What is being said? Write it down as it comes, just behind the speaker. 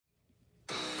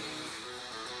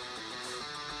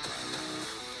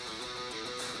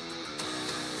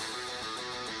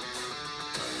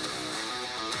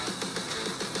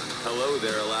Hello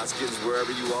there, Alaskans, wherever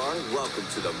you are. Welcome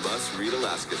to the Must Read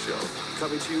Alaska Show.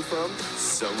 Coming to you from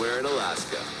somewhere in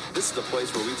Alaska. This is the place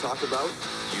where we talk about,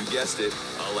 you guessed it,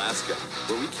 Alaska.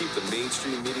 Where we keep the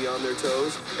mainstream media on their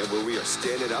toes and where we are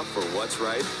standing up for what's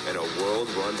right in a world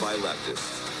run by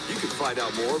leftists. You can find out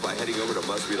more by heading over to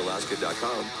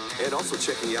mustreadalaska.com and also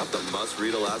checking out the Must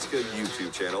Read Alaska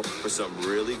YouTube channel for some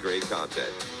really great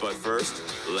content. But first,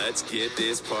 let's get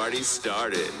this party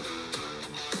started.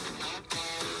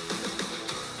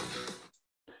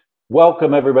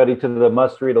 Welcome, everybody, to the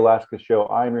Must Read Alaska Show.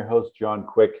 I'm your host, John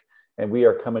Quick, and we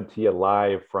are coming to you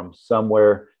live from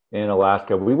somewhere in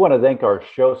Alaska. We want to thank our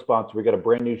show sponsor. We got a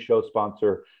brand new show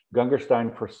sponsor,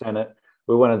 Gungerstein for Senate.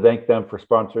 We want to thank them for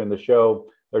sponsoring the show.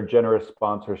 Their generous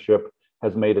sponsorship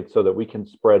has made it so that we can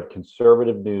spread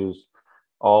conservative news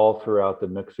all throughout the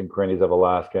nooks and crannies of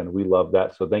Alaska, and we love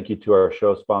that. So thank you to our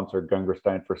show sponsor,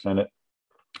 Gungerstein for Senate.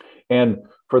 And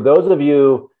for those of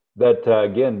you that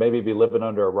again maybe be living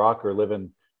under a rock or living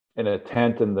in a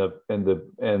tent in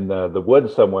the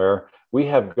woods somewhere, we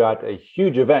have got a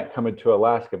huge event coming to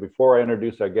Alaska. Before I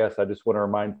introduce our guests, I just want to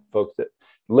remind folks that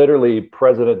literally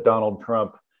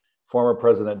former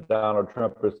President Donald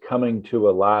Trump is coming to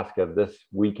Alaska this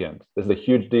weekend. This is a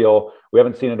huge deal. We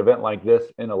haven't seen an event like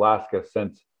this in Alaska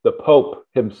since the Pope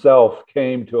himself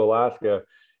came to Alaska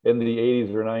in the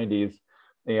 80s or 90s.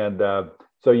 And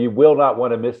so you will not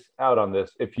want to miss out on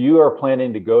this. If you are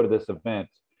planning to go to this event,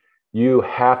 you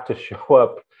have to show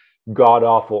up god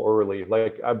awful early.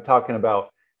 Like I'm talking about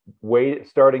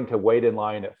starting to wait in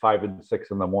line at 5 and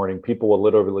 6 in the morning. People will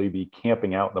literally be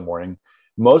camping out in the morning.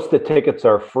 Most of the tickets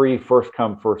are free, first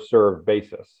come, first serve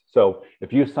basis. So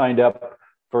if you signed up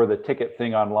for the ticket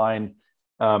thing online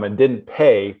and didn't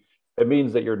pay, it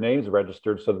means that your name's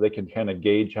registered so that they can kind of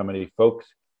gauge how many folks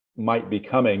might be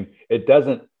coming. It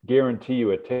doesn't guarantee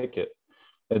you a ticket.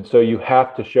 And so you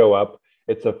have to show up.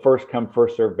 It's a first come,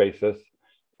 first serve basis.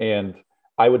 And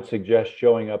I would suggest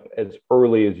showing up as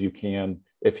early as you can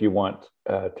if you want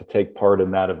to take part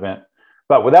in that event.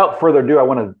 But without further ado, I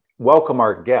want to welcome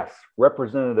our guest,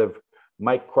 Representative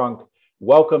Mike Cronk.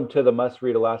 Welcome to the Must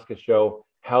Read Alaska Show.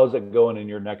 How's it going in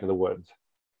your neck of the woods?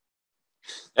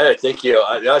 Hey, thank you.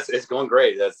 It's going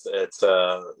great. The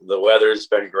weather's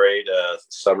been great.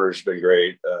 Summer's been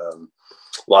great.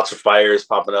 Lots of fires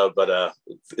popping up, but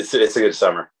it's a good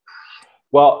summer.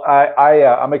 Well,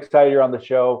 I'm excited you're on the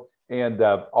show, and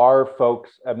our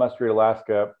folks at Must Read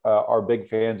Alaska are big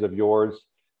fans of yours,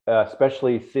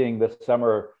 especially seeing this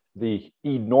summer the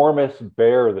enormous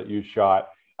bear that you shot.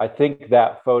 I think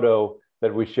that photo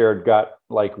that we shared got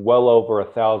like well over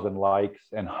 1,000 likes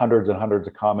and hundreds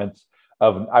of comments.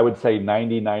 I would say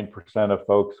 99% of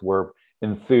folks were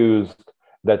enthused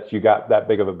that you got that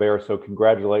big of a bear. So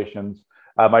congratulations.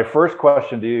 My first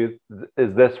question to you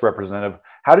is this, Representative.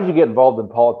 How did you get involved in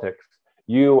politics?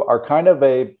 You are kind of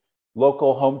a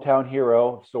local hometown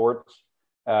hero of sorts.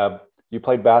 You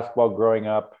played basketball growing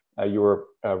up. You were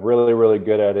really, really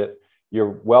good at it.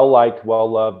 You're well-liked,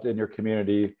 well-loved in your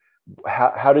community.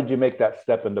 How did you make that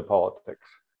step into politics?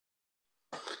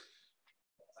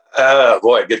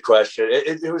 Boy, good question.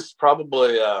 It was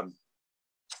probably a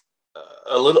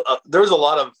little. There was a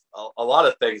lot of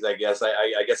things. I guess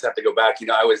I guess I have to go back.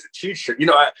 I was a teacher.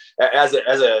 As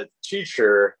a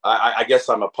teacher, I guess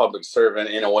I'm a public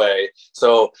servant in a way.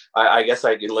 So I guess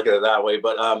I can look at it that way.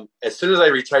 But as soon as I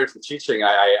retired from teaching,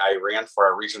 I ran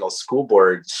for a regional school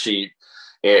board seat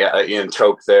in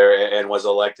Tok there and was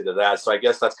elected to that. So I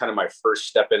guess that's kind of my first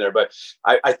step in there. But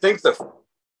I think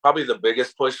probably the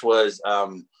biggest push was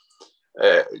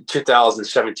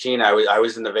 2017. I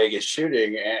was in the Vegas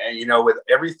shooting, and with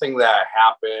everything that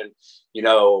happened,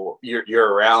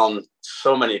 you're around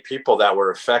so many people that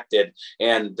were affected,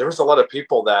 and there was a lot of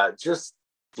people that just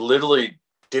literally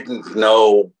didn't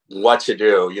know what to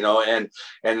do, and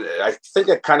I think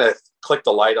it kind of clicked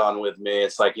the light on with me.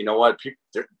 It's like, what,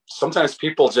 sometimes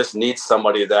people just need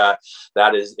somebody that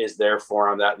is there for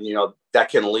them, that that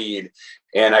can lead,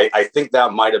 and I think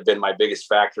that might have been my biggest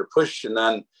factor push. And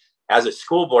then as a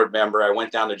school board member, I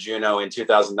went down to Juneau in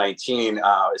 2019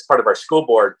 as part of our school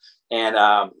board.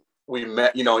 And we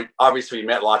met, obviously we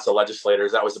met lots of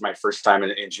legislators. That was my first time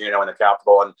in Juneau in the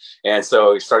Capitol. And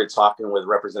so we started talking with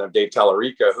Representative Dave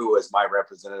Tallarica, who was my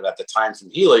representative at the time from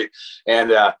Healy.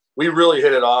 And we really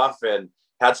hit it off and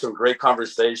had some great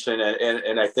conversation.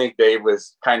 And I think Dave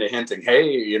was kind of hinting,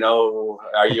 hey,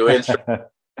 are you interested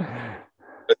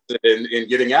in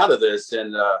getting out of this?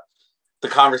 And the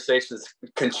conversations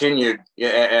continued,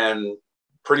 and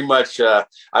pretty much,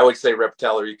 I would say Rep.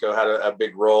 Tallarico had a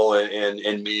big role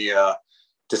in me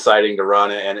deciding to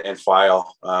run and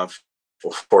file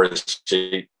for the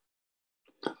seat.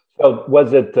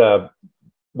 So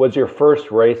was your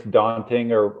first race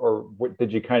daunting, or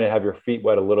did you kind of have your feet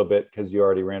wet a little bit because you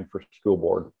already ran for school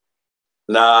board?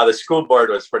 Nah, the school board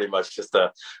was pretty much just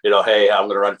a, hey, I'm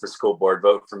going to run for school board,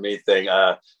 vote for me thing.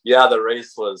 Yeah, the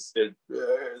race it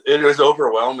was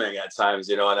overwhelming at times,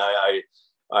 and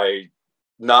I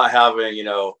not having,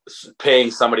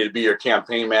 paying somebody to be your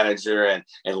campaign manager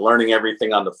and learning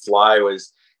everything on the fly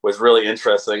was really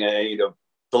interesting. And,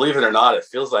 believe it or not, it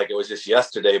feels like it was just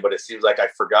yesterday, but it seems like I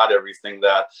forgot everything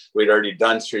that we'd already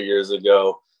done 2 years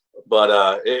ago.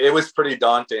 But it was pretty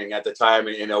daunting at the time.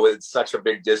 It's such a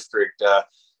big district.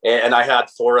 And I had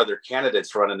 4 other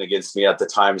candidates running against me at the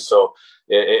time. So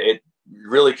it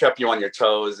really kept you on your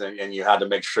toes, and you had to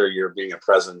make sure you're being a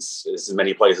presence as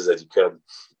many places as you could.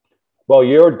 Well,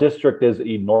 your district is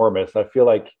enormous. I feel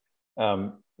like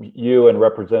you and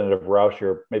Representative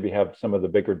Rauscher maybe have some of the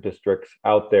bigger districts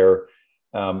out there,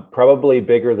 probably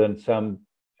bigger than some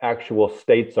actual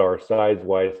states are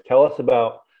size-wise. Tell us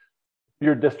about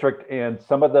your district and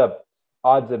some of the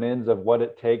odds and ends of what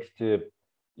it takes to,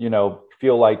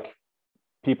 feel like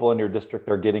people in your district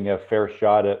are getting a fair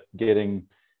shot at getting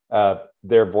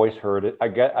their voice heard.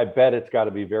 I bet it's got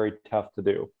to be very tough to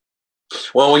do.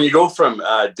 Well, when you go from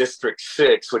District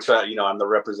 6, which I'm the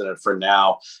representative for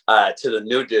now, to the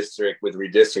new district with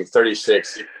redistricting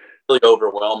 36, it's really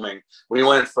overwhelming. We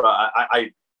went from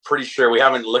I'm pretty sure, we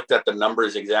haven't looked at the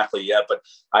numbers exactly yet, but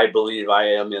I believe I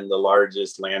am in the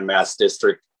largest landmass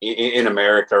district in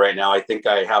America right now. I think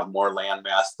I have more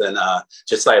landmass than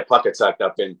just Pawcatuck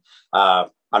up in,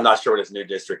 I'm not sure what his new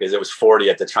district is. It was 40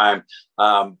 at the time.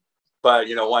 But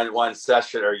one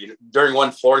session, or during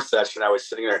one floor session, I was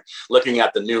sitting there looking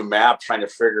at the new map, trying to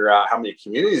figure out how many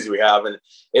communities we have, and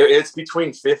it's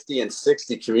between 50 and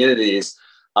 60 communities,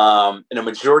 and a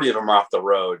majority of them are off the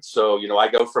road. So I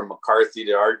go from McCarthy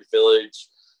to Art Village,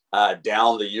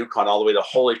 down the Yukon, all the way to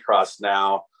Holy Cross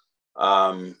now.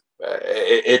 We're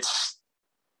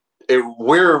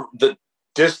the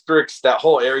districts, that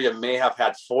whole area may have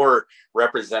had 4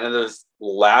 representatives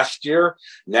last year.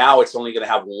 Now it's only going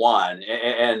to have 1,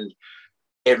 and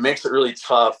it makes it really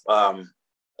tough.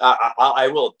 I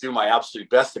will do my absolute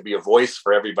best to be a voice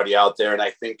for everybody out there, and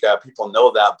I think people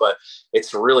know that, but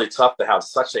it's really tough to have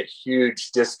such a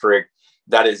huge district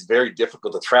that is very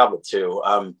difficult to travel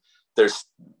to.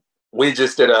 We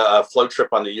just did a float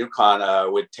trip on the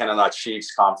Yukon with Tanana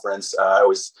Chiefs Conference. It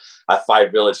was a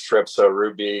 5-village trip, so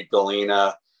Ruby,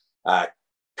 Galena,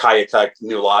 Kayakuk,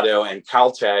 Nulato, and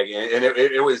Caltag, and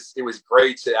it was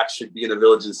great to actually be in a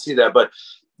village and see that. But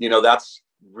that's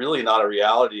really not a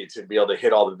reality, to be able to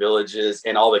hit all the villages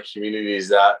and all the communities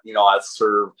that I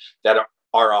serve that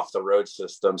are off the road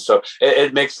system. So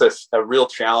it makes this a real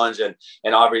challenge, and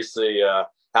obviously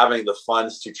having the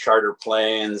funds to charter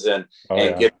planes and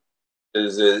get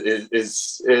it's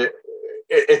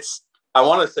I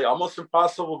want to say almost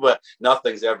impossible, but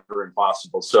nothing's ever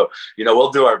impossible. So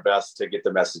we'll do our best to get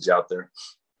the message out there.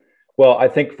 Well, I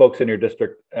think folks in your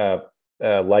district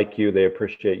like you. They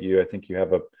appreciate you. I think you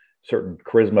have a certain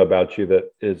charisma about you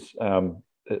that it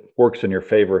works in your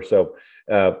favor. So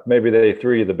maybe they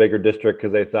threw you the bigger district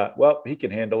because they thought, well, he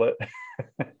can handle it.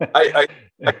 I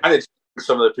kind of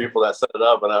some of the people that set it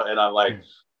up, and I'm like,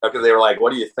 because they were like,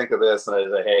 what do you think of this? And I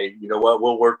said, hey, you know what?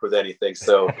 We'll work with anything.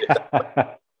 So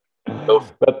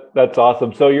that's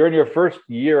awesome. So you're in your first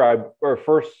year,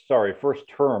 first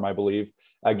term, I believe,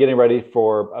 getting ready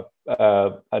for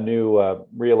a new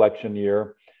re-election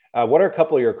year. What are a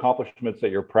couple of your accomplishments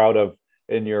that you're proud of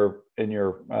in your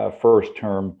first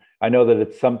term? I know that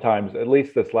it's sometimes, at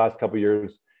least this last couple of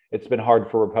years, it's been hard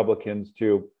for Republicans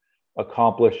to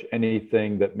accomplish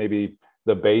anything that maybe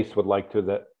the base would like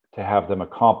to have them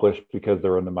accomplish because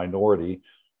they're in the minority.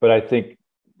 But I think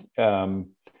you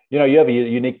have a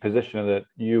unique position that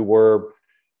your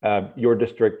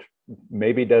district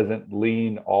maybe doesn't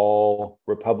lean all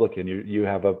Republican.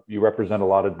 You represent a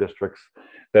lot of districts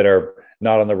that are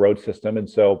not on the road system, and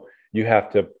so you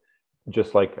have to,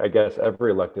 just like I guess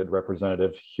every elected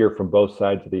representative, hear from both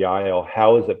sides of the aisle.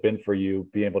 How has it been for you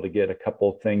being able to get a couple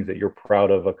of things that you're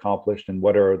proud of accomplished, and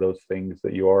what are those things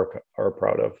that you are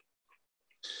proud of?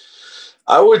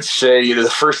 I would say, the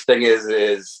first thing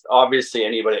is obviously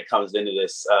anybody that comes into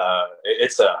this,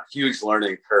 it's a huge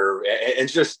learning curve, and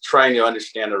just trying to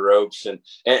understand the ropes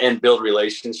and build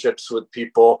relationships with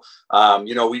people.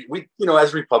 We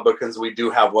as Republicans, we do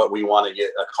have what we want to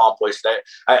get accomplished.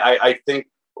 I think,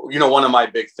 one of my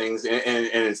big things, and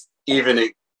it's even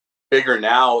bigger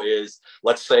now, is,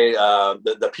 let's say,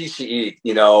 the PCE,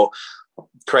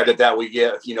 credit that we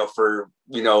get, for,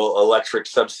 electric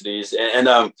subsidies. And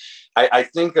I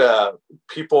think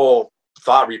people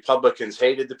thought Republicans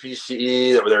hated the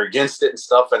PCE, or they're against it and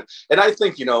stuff. And I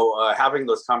think, having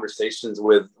those conversations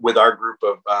with our group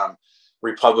of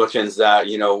Republicans that,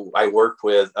 I work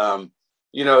with,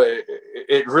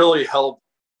 it really helped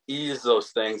ease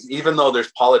those things, even though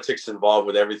there's politics involved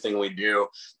with everything we do.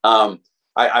 I'm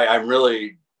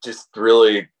really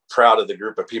proud of the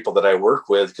group of people that I work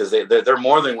with, because they're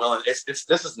more than willing. This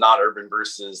is not urban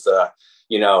versus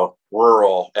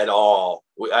rural at all.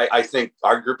 I think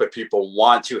our group of people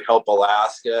want to help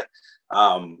Alaska.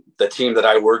 The team that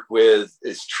I work with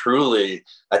is truly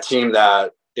a team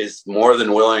that is more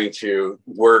than willing to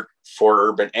work for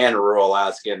urban and rural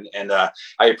Alaska. And I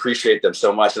appreciate them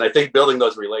so much. And I think building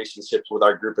those relationships with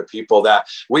our group of people that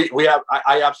we have,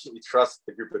 I absolutely trust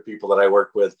the group of people that I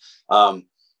work with.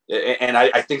 And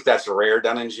I think that's rare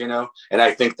down in Juneau. And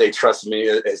I think they trust me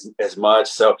as much.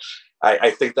 So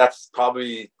I think that's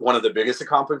probably one of the biggest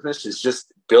accomplishments, is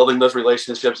just building those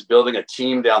relationships, building a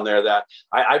team down there that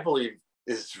I believe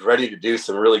is ready to do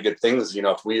some really good things.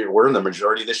 If we're in the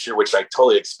majority this year, which I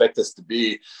totally expect us to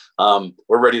be,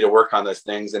 we're ready to work on those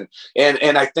things. And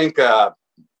I think I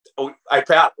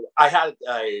had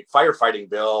a firefighting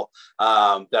bill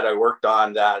that I worked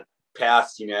on that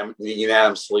passed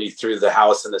unanimously through the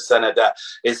House and the Senate, that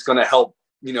is going to help,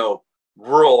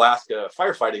 rural Alaska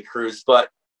firefighting crews, but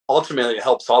ultimately it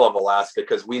helps all of Alaska,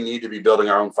 because we need to be building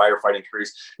our own firefighting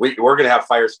crews. We're going to have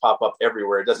fires pop up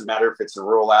everywhere. It doesn't matter if it's in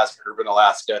rural Alaska, urban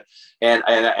Alaska. And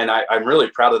I'm really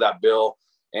proud of that bill,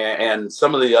 and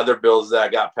some of the other bills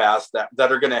that got passed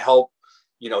that are going to help,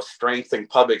 strengthen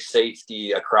public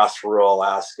safety across rural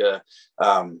Alaska.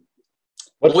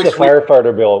 What's the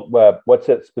firefighter bill? What's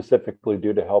it specifically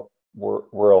do to help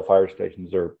rural fire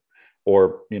stations or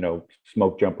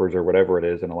smoke jumpers or whatever it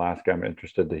is in Alaska? I'm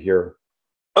interested to hear.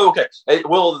 Okay.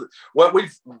 Well, what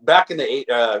we've back in the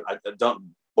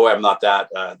I'm not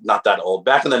that old.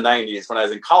 Back in the 90s, when I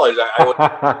was in college,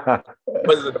 I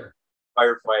was a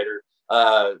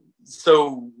firefighter.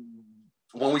 So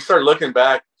when we started looking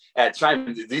back at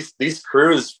time, these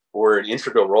crews were an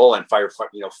integral role in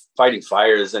fighting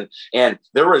fires, and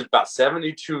there was about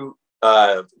 72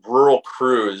 rural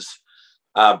crews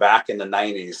back in the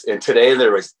 90s, and today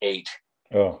there was 8.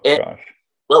 Oh gosh.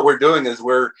 What we're doing is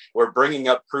we're bringing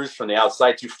up crews from the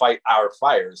outside to fight our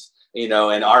fires, and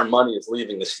our money is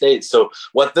leaving the state. So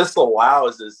what this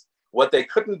allows is, what they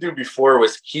couldn't do before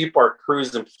was keep our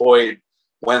crews employed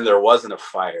when there wasn't a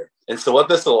fire. And so what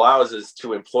this allows is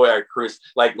to employ our crews.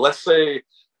 Like, let's say,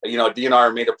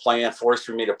 DNR made a plan,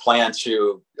 forestry made a plan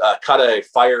to cut a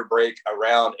fire break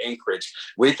around Anchorage.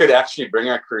 We could actually bring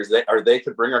our crews, they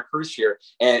could bring our crews here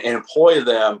and employ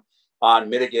them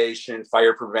on mitigation,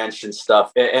 fire prevention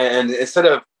stuff. And instead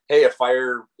of, hey, a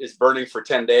fire is burning for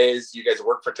 10 days, you guys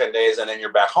work for 10 days and then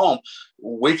you're back home,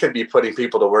 we could be putting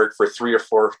people to work for 3 or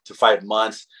 4 to 5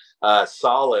 months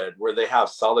solid, where they have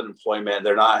solid employment.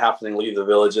 They're not having to leave the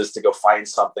villages to go find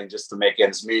something just to make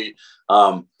ends meet.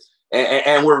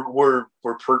 And we're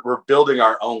building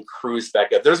our own crews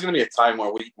back up. There's going to be a time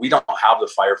where we don't have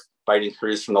the firefighting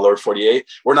crews from the lower 48.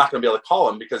 We're not going to be able to call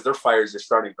them because their fires are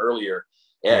starting earlier.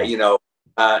 And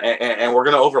we're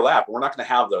going to overlap. We're not going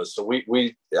to have those. So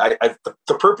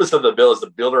the purpose of the bill is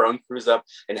to build our own crews up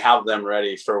and have them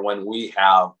ready for when we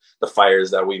have the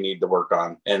fires that we need to work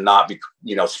on, and not be,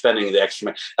 spending the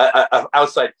extra.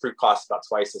 Outside crew costs about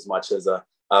twice as much as a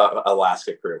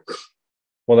Alaska crew.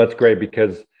 Well, that's great,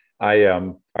 because I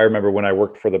remember when I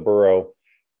worked for the borough,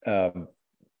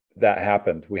 that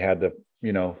happened. We had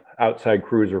to, outside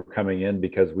crews were coming in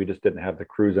because we just didn't have the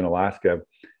crews in Alaska,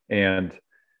 and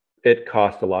it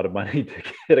cost a lot of money to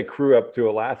get a crew up to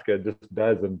Alaska. It just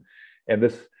does. And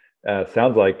this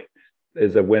sounds like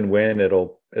is a win-win.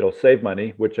 It'll save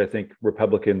money, which I think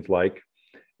Republicans like,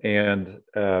 and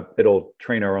it'll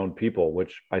train our own people,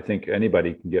 which I think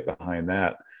anybody can get behind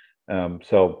that.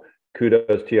 So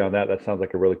kudos to you on that. That sounds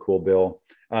like a really cool bill.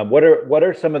 What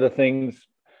are some of the things,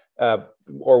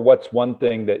 or what's one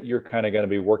thing that you're kind of going to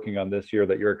be working on this year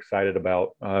that you're excited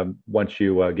about once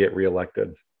you get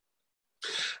reelected?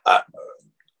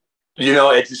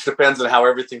 It just depends on how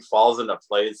everything falls into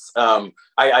place.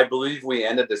 I believe we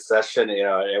ended the session.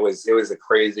 It was a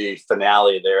crazy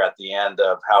finale there at the end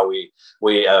of how we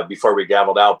before we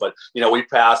gavelled out. But we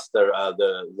passed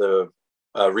the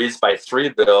Reads by 3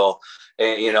 bill,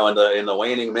 and in the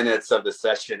waning minutes of the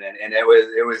session, and it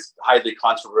was highly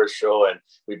controversial, and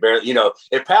we barely,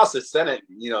 it passed the Senate,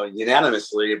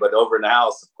 unanimously, but over in the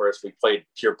House, of course, we played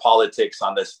pure politics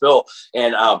on this bill,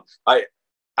 and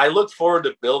I look forward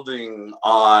to building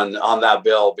on that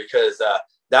bill, because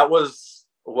that was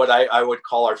what I would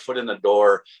call our foot in the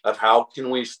door of how can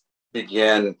we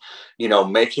begin,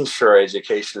 making sure our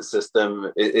education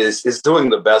system is doing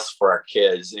the best for our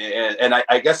kids. And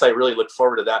I guess I really look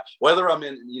forward to that, whether I'm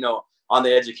in, on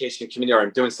the education community or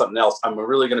I'm doing something else. I'm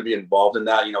really going to be involved in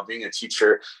that, being a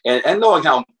teacher and knowing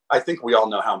how, I think we all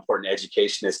know how important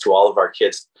education is to all of our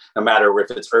kids, no matter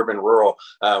if it's urban, rural.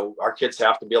 Our kids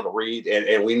have to be able to read,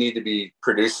 and we need to be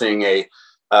producing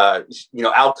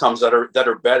outcomes that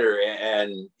are better.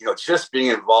 And just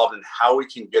being involved in how we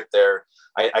can get there,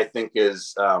 I think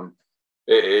is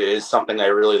something I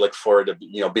really look forward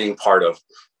to, being part of.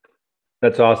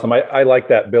 That's awesome. I like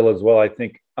that, Bill, as well. I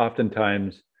think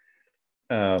oftentimes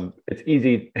it's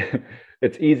easy,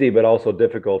 but also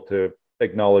difficult to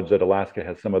acknowledge that Alaska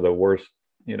has some of the worst,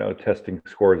 testing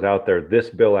scores out there. This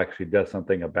bill actually does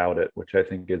something about it, which I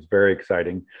think is very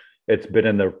exciting. It's been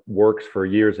in the works for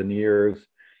years and years.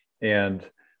 And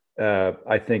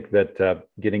I think that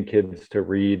getting kids to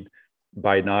read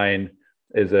by 9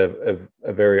 is a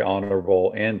very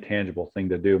honorable and tangible thing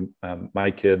to do. My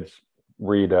kids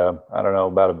read, I don't know,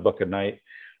 about a book a night,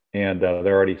 and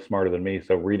they're already smarter than me.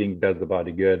 So reading does the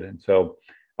body good. And so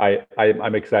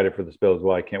I'm excited for this bill as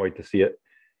well. I can't wait to see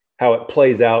how it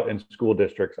plays out in school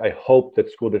districts. I hope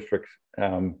that school districts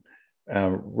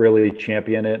really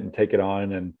champion it and take it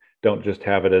on, and don't just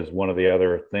have it as one of the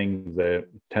other things, the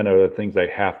 10 other things they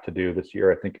have to do this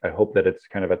year. I hope that it's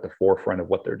kind of at the forefront of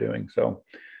what they're doing. So,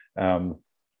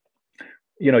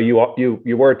 you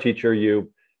were a teacher.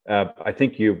 I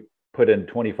think you put in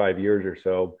 25 years or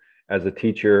so as a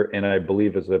teacher, and I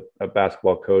believe as a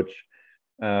basketball coach.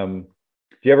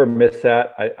 Do you ever miss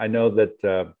that? I know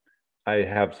that I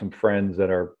have some friends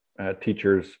that are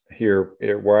teachers here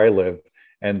where I live,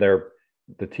 and they're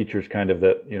the teachers kind of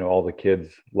that, all the kids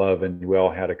love. And we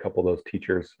all had a couple of those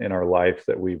teachers in our lives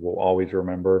that we will always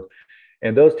remember.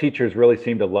 And those teachers really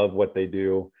seem to love what they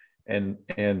do. And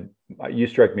you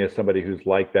strike me as somebody who's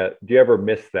like that. Do you ever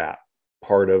miss that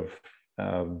part of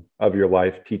your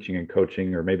life, teaching and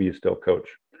coaching, or maybe you still coach?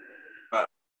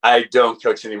 I don't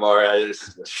coach anymore.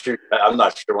 I'm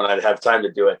not sure when I'd have time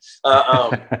to do it.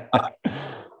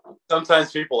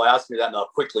 Sometimes people ask me that, and I'll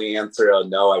quickly answer,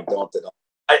 no, I don't at all.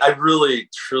 I really,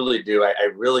 truly do. I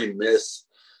really miss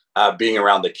being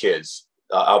around the kids.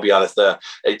 I'll be honest.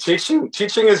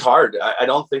 Teaching is hard. I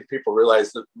don't think people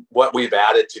realize what we've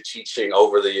added to teaching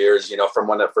over the years, from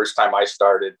when the first time I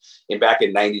started back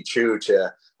in 92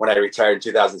 to when I retired in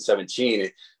 2017,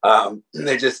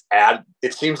 they just add,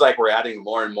 it seems like we're adding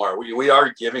more and more. We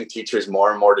are giving teachers more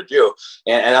and more to do.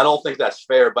 And I don't think that's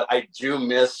fair, but I do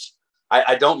miss,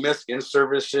 I don't miss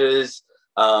in-services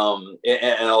and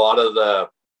a lot of the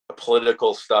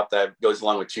political stuff that goes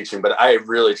along with teaching, but I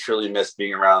really, truly miss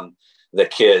being around the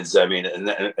kids. I mean,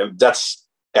 and that's,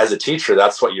 as a teacher,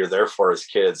 that's what you're there for, as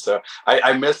kids. So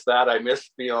I miss that. I miss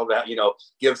being able to,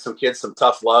 give some kids some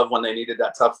tough love when they needed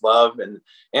that tough love, and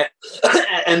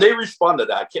they respond to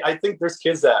that. I think there's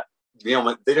kids that,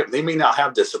 they may not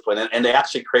have discipline, and they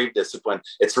actually crave discipline.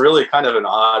 It's really kind of an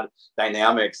odd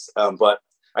dynamics, but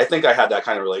I think I had that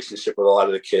kind of relationship with a lot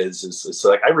of the kids. It's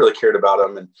like I really cared about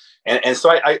them, and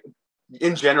so I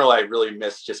in general, I really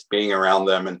miss just being around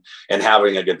them and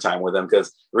having a good time with them,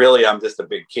 because really I'm just a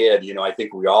big kid. I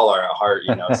think we all are at heart,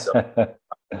 so.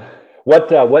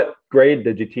 What grade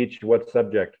did you teach? What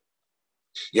subject?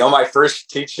 My first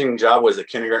teaching job was a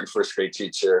kindergarten, first grade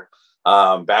teacher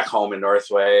back home in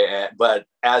Northway. But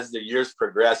as the years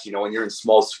progress, when you're in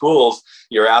small schools,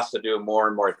 you're asked to do more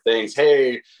and more things.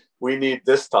 Hey, we need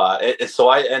this taught. So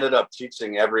I ended up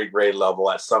teaching every grade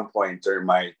level at some point during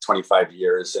my 25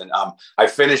 years. And I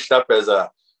finished up as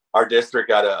our district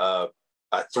got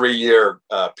a 3-year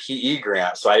PE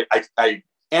grant. So I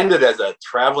ended as a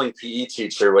traveling PE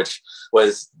teacher, which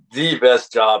was the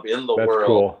best job in the world.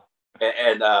 Cool.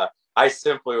 And I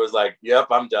simply was like, yep,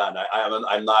 I'm done.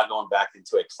 I'm not going back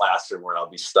into a classroom where I'll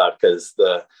be stuck, because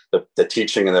the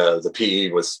teaching and the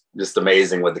PE was just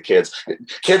amazing with the kids.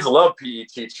 Kids love PE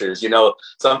teachers.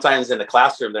 Sometimes in the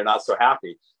classroom, they're not so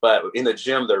happy, but in the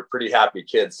gym, they're pretty happy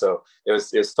kids. So it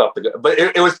was tough to go, but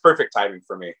it was perfect timing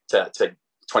for me to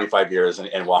 25 years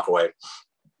and walk away.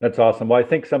 That's awesome. Well, I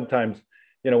think sometimes,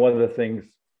 one of the things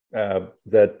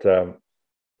that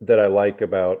I like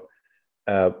about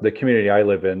the community I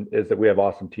live in is that we have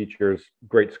awesome teachers,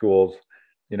 great schools.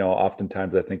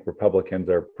 Oftentimes I think Republicans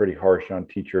are pretty harsh on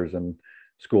teachers and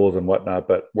schools and whatnot,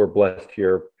 but we're blessed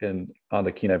here on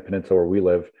the Kenai Peninsula where we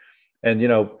live. And,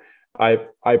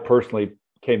 I personally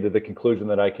came to the conclusion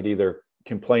that I could either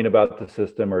complain about the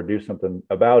system or do something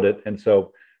about it. And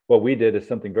so what we did is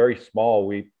something very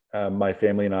small. My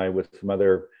family and I, with some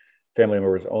other family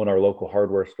members, own our local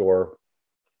hardware store.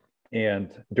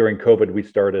 And during COVID, we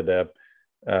started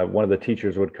one of the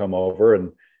teachers would come over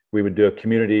and we would do a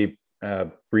community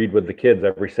read with the kids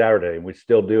every Saturday. And we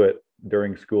still do it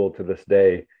during school to this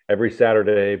day. Every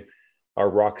Saturday, our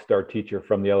rock star teacher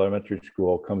from the elementary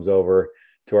school comes over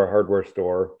to our hardware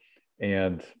store,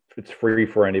 and it's free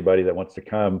for anybody that wants to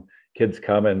come. Kids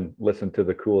come and listen to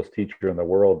the coolest teacher in the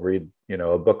world read,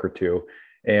 a book or two.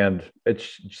 And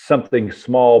it's something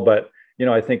small, but,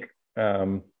 I think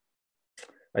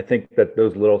that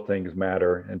those little things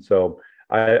matter. And so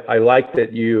I like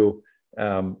that you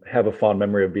have a fond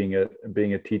memory of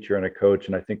being a teacher and a coach.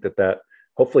 And I think that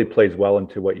hopefully plays well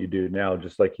into what you do now.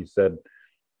 Just like you said,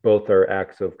 both are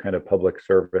acts of kind of public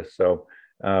service. So,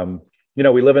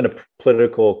 we live in a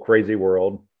political, crazy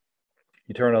world.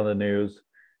 You turn on the news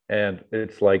and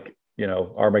it's like,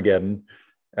 Armageddon.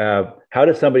 How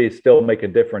does somebody still make a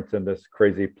difference in this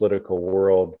crazy political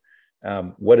world?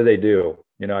 What do they do?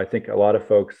 I think a lot of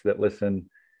folks that listen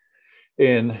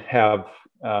in have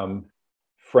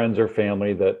friends or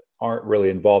family that aren't really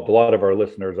involved. A lot of our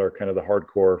listeners are kind of the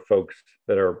hardcore folks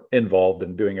that are involved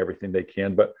and doing everything they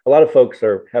can. But a lot of folks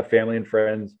have family and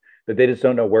friends that they just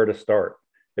don't know where to start.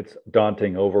 It's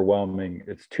daunting, overwhelming.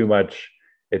 It's too much.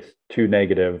 It's too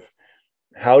negative.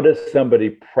 How does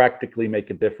somebody practically make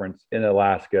a difference in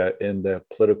Alaska in the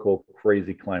political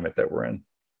crazy climate that we're in?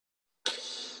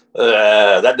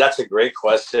 That's a great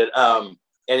question. And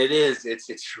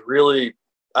it's really,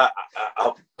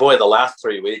 boy, the last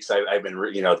 3 weeks I've been,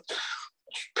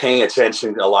 paying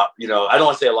attention a lot, I don't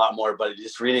want to say a lot more, but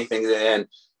just reading things. And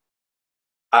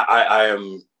I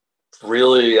am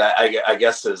really, I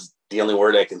guess is the only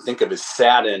word I can think of, is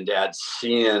saddened at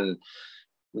seeing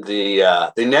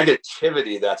the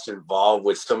negativity that's involved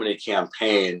with so many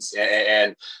campaigns.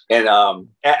 And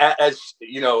as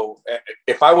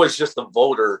if I was just a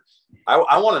voter,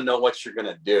 I want to know what you're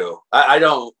going to do. I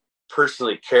don't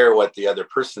personally care what the other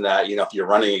person that, if you're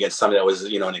running against somebody that was,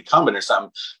 an incumbent or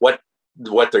something, what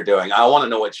they're doing. I want to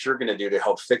know what you're going to do to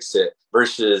help fix it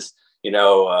versus,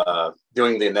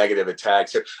 doing the negative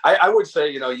attacks. I would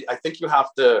say, I think you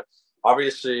have to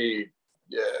obviously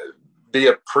be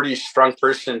a pretty strong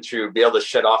person to be able to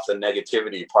shut off the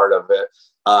negativity part of it.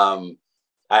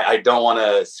 I don't want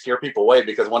to scare people away,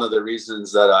 because one of the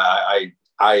reasons that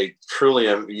I truly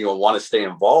want to stay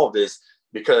involved is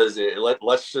because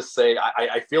let's just say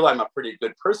I feel I'm a pretty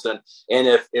good person. And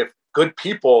if good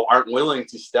people aren't willing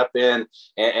to step in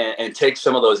and take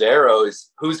some of those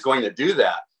arrows, who's going to do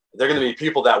that? They're going to be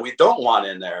people that we don't want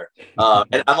in there.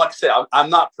 And I'm like I say, I'm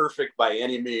not perfect by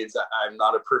any means. I'm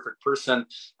not a perfect person,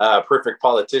 perfect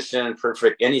politician,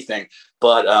 perfect anything.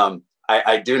 But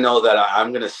I do know that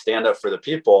I'm going to stand up for the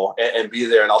people and be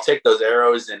there. And I'll take those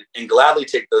arrows and gladly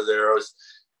take those arrows,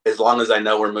 as long as I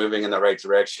know we're moving in the right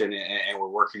direction and we're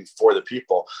working for the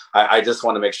people. I just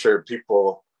want to make sure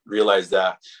people realize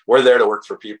that we're there to work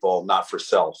for people, not for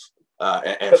self.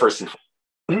 And first and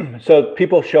foremost. So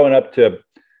people showing up to,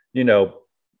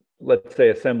 let's say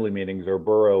assembly meetings or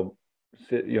borough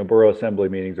assembly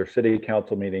meetings or city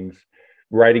council meetings,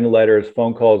 writing letters,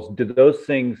 phone calls, do those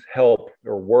things help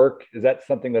or work? Is that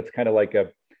something that's kind of like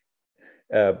a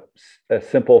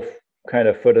simple kind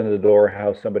of foot in the door,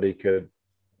 how somebody could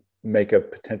make a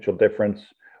potential difference?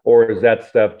 Or is that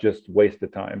stuff just waste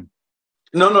of time?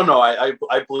 No.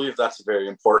 I believe that's very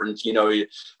important.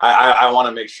 I want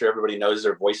to make sure everybody knows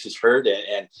their voice is heard,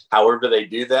 and however they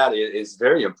do that is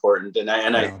very important.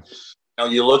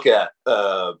 You look at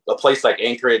a place like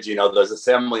Anchorage, those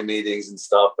assembly meetings and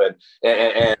stuff,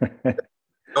 and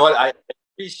what I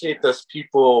appreciate those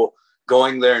people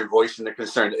going there and voicing their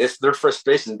concern. It's their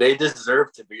frustration. They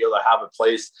deserve to be able to have a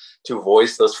place to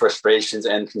voice those frustrations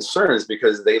and concerns,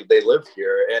 because they live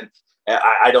here. And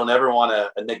I don't ever want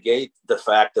to negate the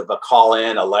fact of a call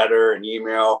in, a letter, an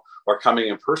email, or coming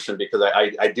in person, because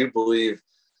I do believe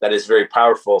that is very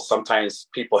powerful. Sometimes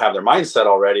people have their mindset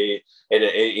already, and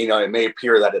it may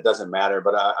appear that it doesn't matter,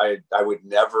 but I would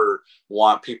never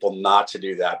want people not to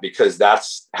do that, because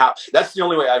that's the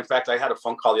only way. In fact, I had a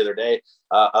phone call the other day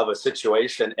of a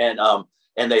situation,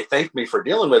 and they thanked me for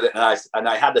dealing with it, and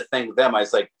I had to thank them. I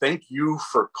was like, thank you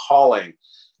for calling,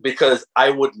 because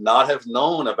I would not have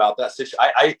known about that situation.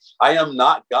 I am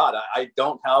not God. I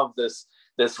don't have this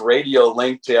radio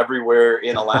link to everywhere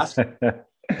in Alaska.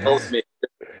 Tells me,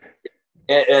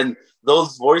 and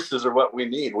those voices are what we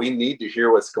need. We need to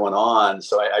hear what's going on.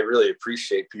 So I really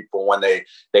appreciate people when they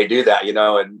do that,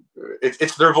 and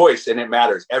it's their voice, and it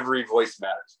matters. Every voice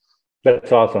matters.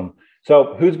 That's awesome.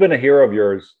 So who's been a hero of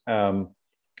yours, and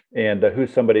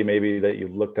who's somebody maybe that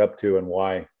you've looked up to, and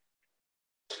why?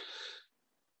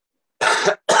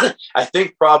 I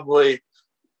think probably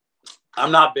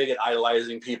I'm not big at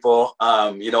idolizing people.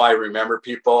 I remember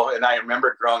people, and I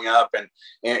remember growing up, and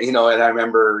I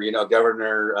remember,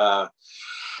 Governor, I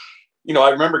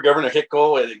remember Governor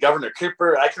Hickle and Governor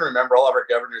Cooper. I can remember all of our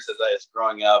governors as I was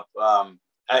growing up.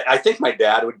 I think my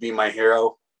dad would be my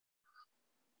hero.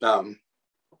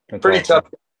 Pretty awesome. tough,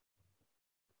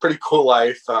 pretty cool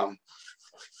life.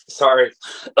 Sorry.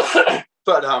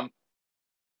 But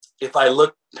if I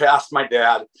look past my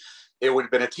dad, it would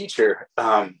have been a teacher.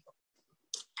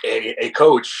 A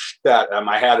coach that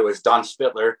I had was Don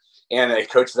Spittler, and a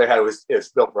coach that I had was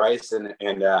Bill Bryce, and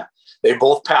they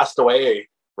both passed away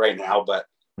right now, but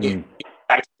he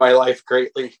impacted my life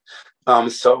greatly.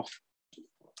 So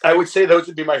I would say those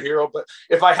would be my hero. But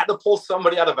if I had to pull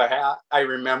somebody out of a hat, I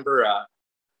remember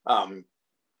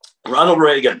Ronald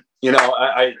Reagan.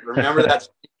 I remember that.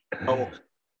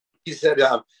 He said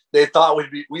they thought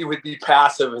we would be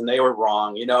passive, and they were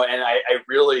wrong. And I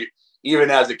really,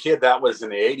 even as a kid, that was in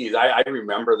the 80s. I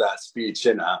remember that speech,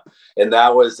 and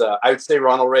that was I would say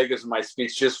Ronald Reagan's my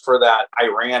speech just for that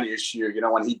Iran issue.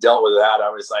 When he dealt with that, I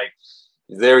was like,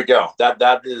 there we go.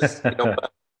 That is,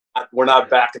 we're not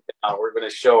backing down. We're going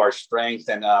to show our strength,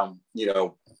 and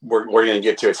we're going to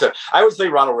get to it. So I would say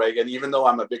Ronald Reagan. Even though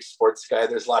I'm a big sports guy,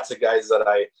 there's lots of guys that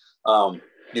I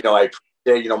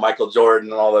Michael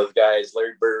Jordan and all those guys,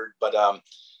 Larry Bird, but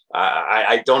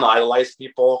I don't idolize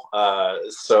people.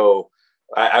 So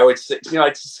I would say,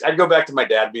 I'd go back to my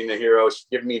dad being the hero,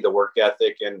 give me the work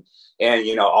ethic, and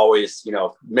always,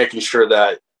 making sure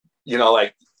that,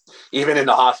 like, even in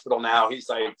the hospital now, he's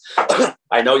like,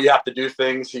 I know you have to do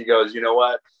things. He goes, you know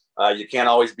what? You can't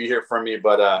always be here for me,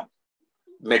 but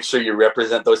make sure you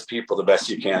represent those people the best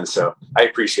you can. So I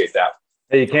appreciate that.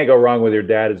 Hey, you can't go wrong with your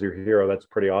dad as your hero. That's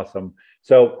pretty awesome.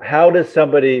 So how does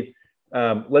somebody,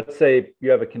 let's say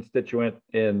you have a constituent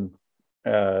in,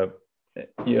 in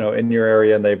your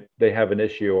area, and they have an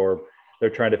issue, or they're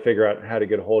trying to figure out how to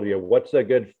get a hold of you. What's a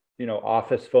good,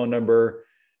 office phone number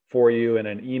for you, and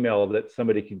an email that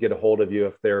somebody could get a hold of you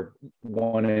if they're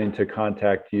wanting to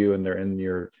contact you and they're in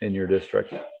your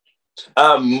district?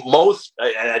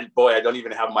 I don't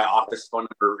even have my office phone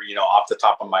number, off the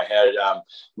top of my head.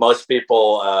 Most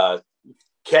people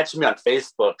catch me on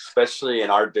Facebook, especially in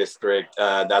our district.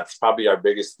 That's probably our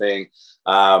biggest thing.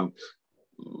 And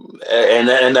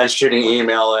then shooting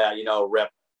email at,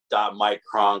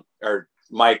 rep.mike.cronk or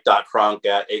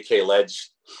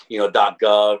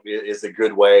mike.cronk@akledge.gov is a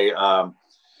good way.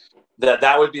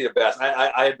 That would be the best.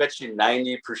 I bet you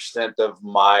 90% of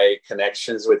my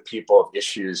connections with people of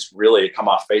issues really come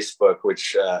off Facebook,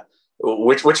 which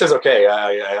is okay.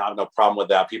 I have no problem with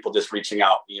that. People just reaching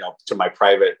out, to my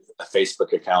private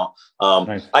Facebook account.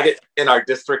 Nice. Our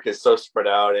district is so spread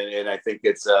out, and I think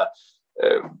it's the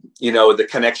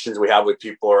connections we have with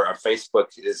people are Facebook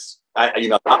is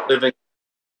not living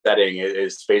setting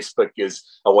is Facebook is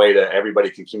a way that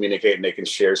everybody can communicate and they can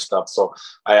share stuff. So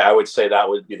I would say that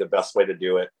would be the best way to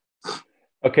do it.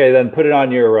 Okay, then put it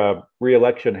on your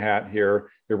re-election hat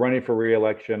here. You're running for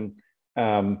re-election.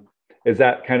 Is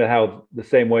that kind of how the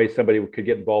same way somebody could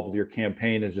get involved with your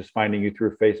campaign is just finding you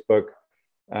through Facebook?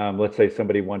 Let's say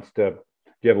somebody wants to, do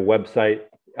you have a website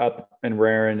up and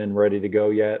raring and ready to go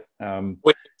yet?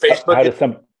 With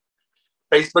Facebook,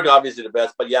 Facebook obviously the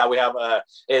best, but yeah, we have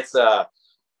it's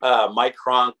Mike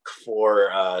Cronk for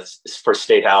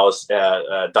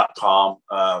statehouse.com.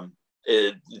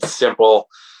 It's simple.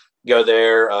 Go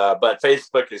there. But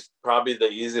Facebook is probably the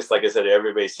easiest. Like I said,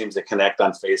 everybody seems to connect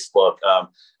on Facebook.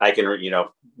 I can,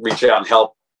 reach out and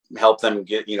help them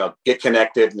get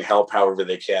connected and help however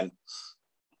they can.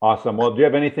 Awesome. Well, do you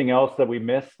have anything else that we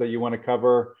missed that you want to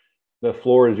cover? The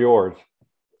floor is yours.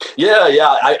 Yeah.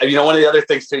 One of the other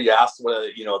things too, you asked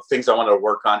what, things I wanted to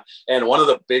work on. And one of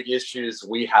the big issues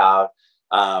we have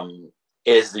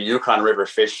is the Yukon River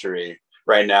fishery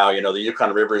right now. The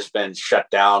Yukon River has been shut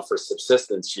down for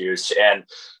subsistence use. And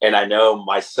I know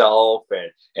myself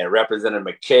and Representative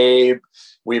McCabe,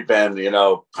 we've been,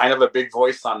 kind of a big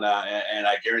voice on that. And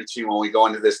I guarantee when we go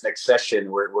into this next session,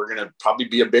 we're going to probably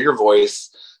be a bigger voice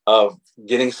of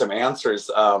getting some answers.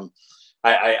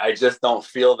 I just don't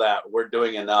feel that we're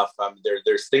doing enough.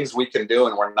 There's things we can do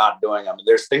and we're not doing them.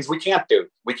 There's things we can't do.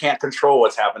 We can't control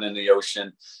what's happening in the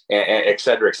ocean, and et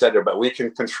cetera, et cetera. But we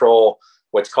can control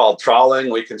what's called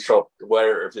trawling. We control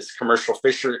if it's commercial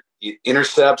fishery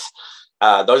intercepts.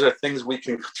 Those are things we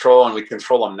can control, and we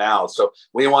control them now. So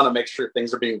we want to make sure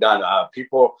things are being done.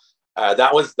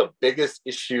 That was the biggest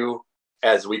issue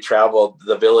as we traveled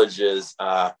the villages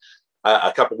a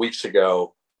couple weeks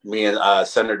ago. Me and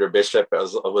Senator Bishop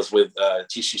was with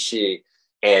TCC,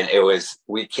 and it was,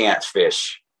 we can't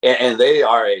fish. And they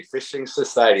are a fishing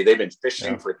society. They've been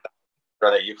fishing for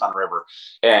or the Yukon River.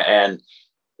 And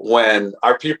when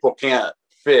our people can't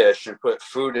fish and put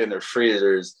food in their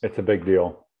freezers, it's a big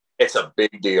deal. It's a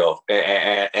big deal.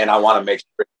 And I want to make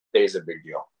sure it stays a big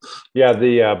deal.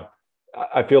 Yeah,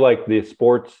 I feel like the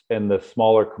sports and the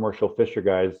smaller commercial fisher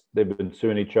guys, they've been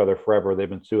suing each other forever. They've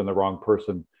been suing the wrong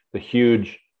person. The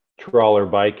huge trawler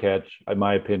bycatch, in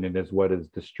my opinion, is what is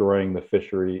destroying the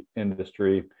fishery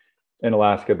industry in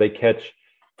Alaska. They catch,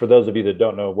 for those of you that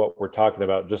don't know what we're talking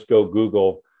about, just go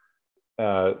Google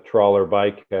trawler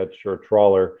bycatch or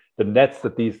trawler. The nets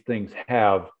that these things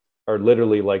have are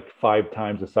literally like 5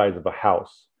 times the size of a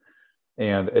house.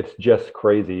 And it's just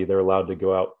crazy. They're allowed to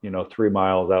go out, 3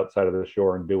 miles outside of the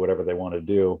shore and do whatever they want to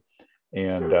do.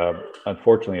 And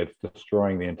unfortunately, it's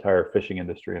destroying the entire fishing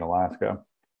industry in Alaska.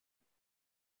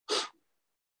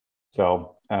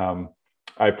 So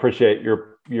I appreciate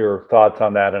your thoughts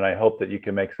on that. And I hope that you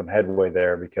can make some headway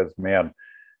there because, man,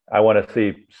 I want to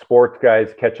see sports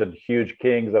guys catching huge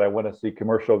kings, and I want to see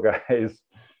commercial guys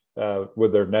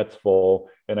with their nets full.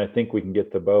 And I think we can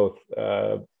get to both.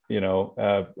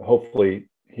 Hopefully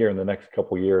here in the next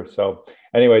couple of years. So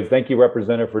anyways, thank you,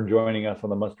 Representative, for joining us on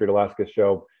the Must Read Alaska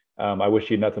show. I wish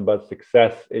you nothing but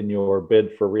success in your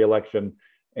bid for reelection,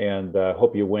 and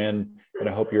hope you win. And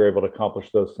I hope you're able to accomplish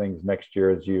those things next year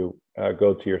as you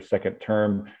go to your second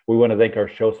term. We want to thank our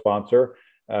show sponsor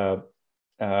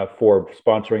for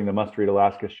sponsoring the Must Read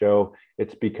Alaska show.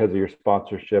 It's because of your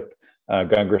sponsorship,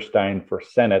 Gungerstein for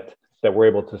Senate, that we're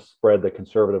able to spread the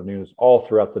conservative news all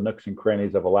throughout the nooks and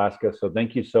crannies of Alaska. So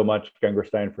thank you so much,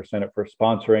 Gungerstein for Senate, for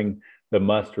sponsoring the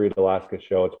Must Read Alaska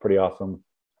show. It's pretty awesome.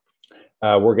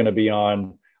 We're going to be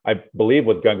on, I believe,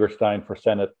 with Gungerstein for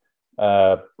Senate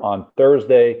on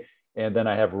Thursday. And then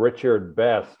I have Richard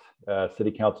Best,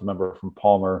 city council member from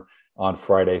Palmer, on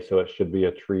Friday. So it should be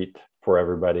a treat for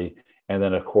everybody. And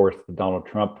then, of course, the Donald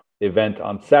Trump event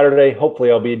on Saturday.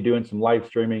 Hopefully I'll be doing some live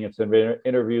streaming and some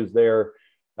interviews there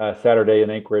Saturday in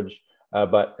Anchorage.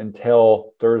 But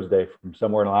until Thursday from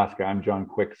somewhere in Alaska, I'm John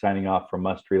Quick signing off from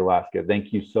Must Read Alaska.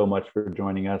 Thank you so much for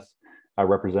joining us,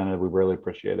 Representative. We really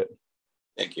appreciate it.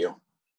 Thank you.